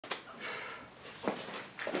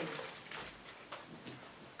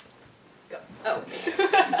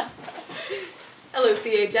Hello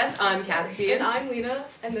CHS, I'm Caspian. And I'm Lina,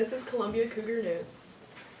 and this is Columbia Cougar News.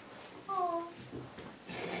 Aww.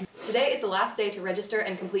 Today is the last day to register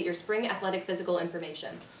and complete your spring athletic physical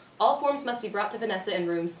information. All forms must be brought to Vanessa in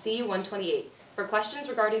room C128. For questions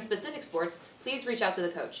regarding specific sports, please reach out to the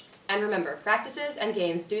coach. And remember, practices and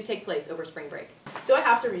games do take place over spring break. Do I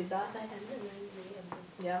have to read that?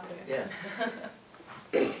 Yeah. Okay.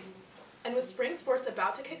 Yeah. And with spring sports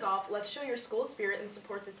about to kick off, let's show your school spirit and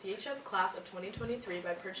support the CHS class of 2023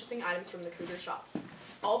 by purchasing items from the Cougar shop.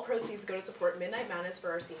 All proceeds go to support Midnight Madness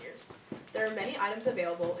for our seniors. There are many items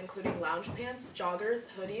available, including lounge pants, joggers,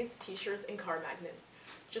 hoodies, t-shirts, and car magnets.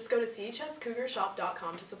 Just go to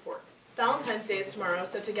chscougarshop.com to support. Valentine's Day is tomorrow,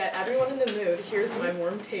 so to get everyone in the mood, here's my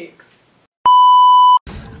warm takes.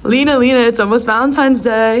 Lina, it's almost Valentine's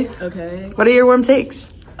Day. Okay. What are your warm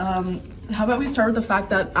takes? How about we start with the fact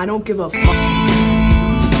that I don't give a fuck.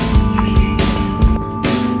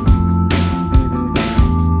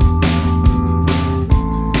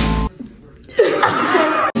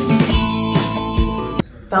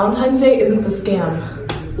 Valentine's Day isn't the scam.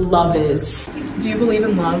 Love is. Do you believe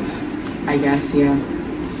in love? I guess, yeah.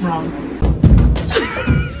 Wrong.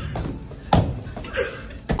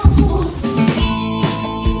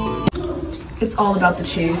 It's all about the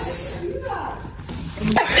chase.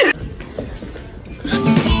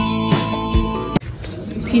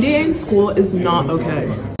 PDA in school is not okay.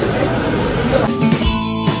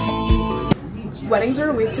 Weddings are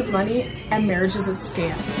a waste of money, and marriage is a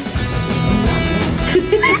scam.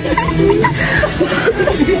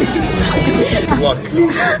 Look.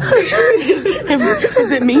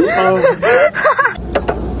 Is it me?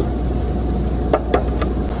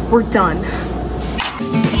 We're done.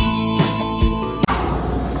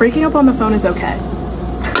 Breaking up on the phone is okay.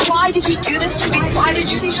 Why did you do this to me? Why did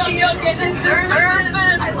you cheat on me? I deserve it.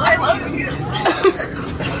 I love you.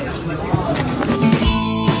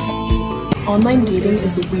 Online dating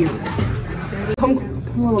is weird. Come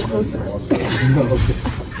a little closer.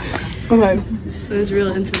 Okay. It was real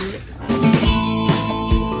intimate.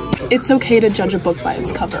 It's okay to judge a book by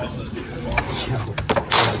its cover.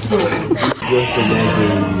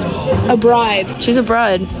 A bride. She's a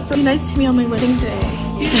bride. Be nice to me on my wedding day.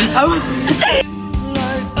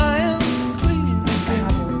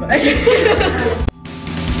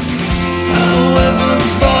 However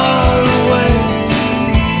far away,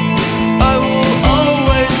 I will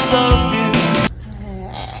always love you.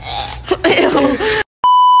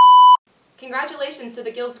 Congratulations to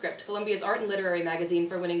the Guildscript, Columbia's art and literary magazine,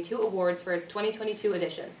 for winning 2 awards for its 2022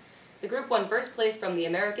 edition. The group won first place from the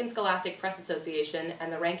American Scholastic Press Association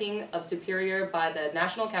and the ranking of superior by the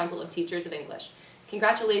National Council of Teachers of English.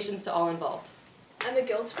 Congratulations to all involved. And the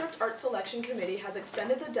Guildscript Art Selection Committee has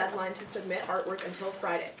extended the deadline to submit artwork until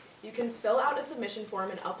Friday. You can fill out a submission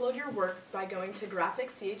form and upload your work by going to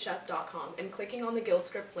graphicschs.com and clicking on the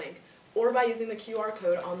Guildscript link, or by using the QR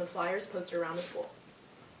code on the flyers posted around the school.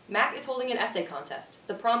 MAC is holding an essay contest.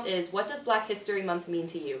 The prompt is, what does Black History Month mean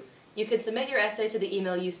to you? You can submit your essay to the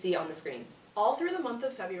email you see on the screen. All through the month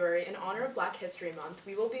of February, in honor of Black History Month,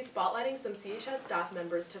 we will be spotlighting some CHS staff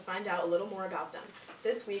members to find out a little more about them.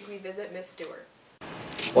 This week, we visit Miss Stewart.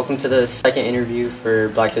 Welcome to the second interview for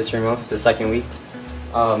Black History Month, the second week.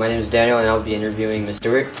 My name is Daniel, and I'll be interviewing Ms.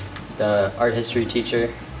 Stewart, the art history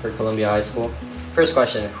teacher for Columbia High School. First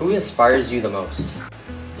question, who inspires you the most?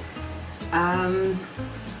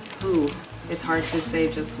 It's hard to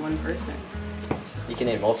say just one person. You can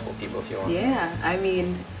name multiple people if you want. Yeah, I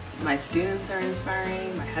mean, my students are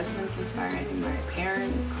inspiring, my husband's inspiring, my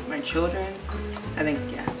parents, my children. I think,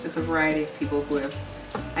 yeah, it's a variety of people who have,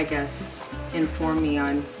 I guess, informed me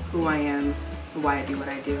on who I am and why I do what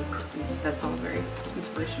I do. That's all very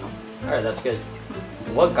inspirational. Alright, that's good.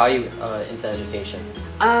 What got you into education?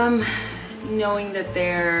 Knowing that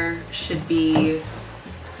there should be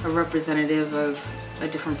a representative of a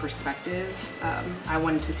different perspective. I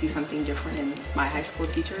wanted to see something different in my high school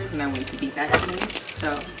teachers, and I wanted to be that team.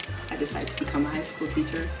 So I decided to become a high school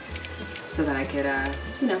teacher so that I could,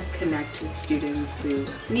 connect with students who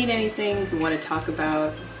need anything, who want to talk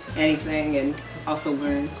about anything, and also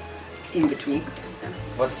learn in between them.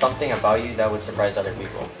 What's something about you that would surprise other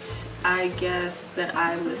people? I guess that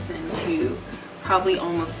I listen to probably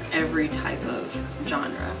almost every type of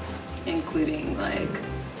genre, including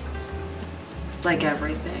like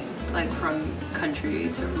everything, like from country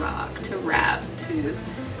to rock to rap to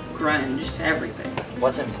grunge to everything.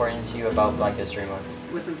 What's important to you about Black History Month?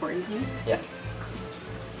 What's important to me? Yeah.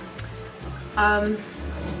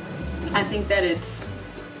 I think that it's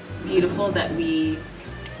beautiful that we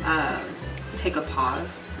take a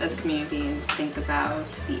pause as a community and think about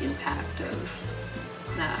the impact of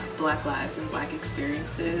Black lives and Black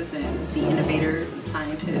experiences, and the innovators and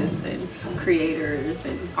scientists and creators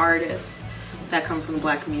and artists that come from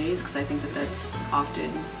Black communities, because I think that that's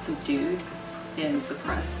often subdued and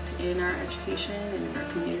suppressed in our education and in our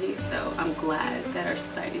community. So I'm glad that our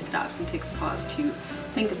society stops and takes a pause to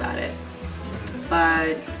think about it.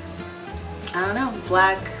 But I don't know,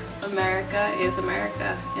 Black America is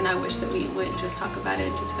America, and I wish that we wouldn't just talk about it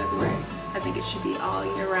in just February. I think it should be all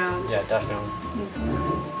year round. Yeah, definitely.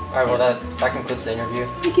 All right, well that concludes the interview.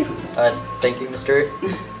 Thank you. Thank you, Ms. Stewart.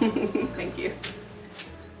 Thank you.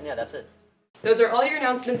 And yeah, that's it. Those are all your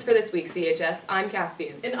announcements for this week, CHS. I'm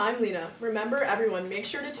Caspian. And I'm Lina. Remember, everyone, make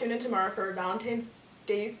sure to tune in tomorrow for Valentine's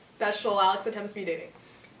Day special Alex Attempts Speed Dating.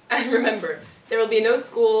 And remember, there will be no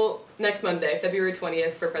school next Monday, February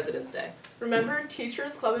 20th, for President's Day. Remember,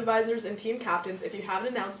 teachers, club advisors, and team captains, if you have an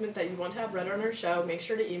announcement that you want to have read on our show, make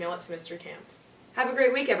sure to email it to Mr. Camp. Have a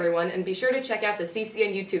great week, everyone, and be sure to check out the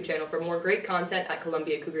CCN YouTube channel for more great content at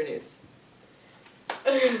Columbia Cougar News.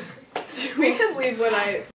 We can leave when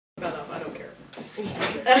I that up. I don't care.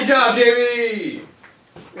 Good job, Jamie!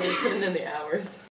 Really putting in the hours.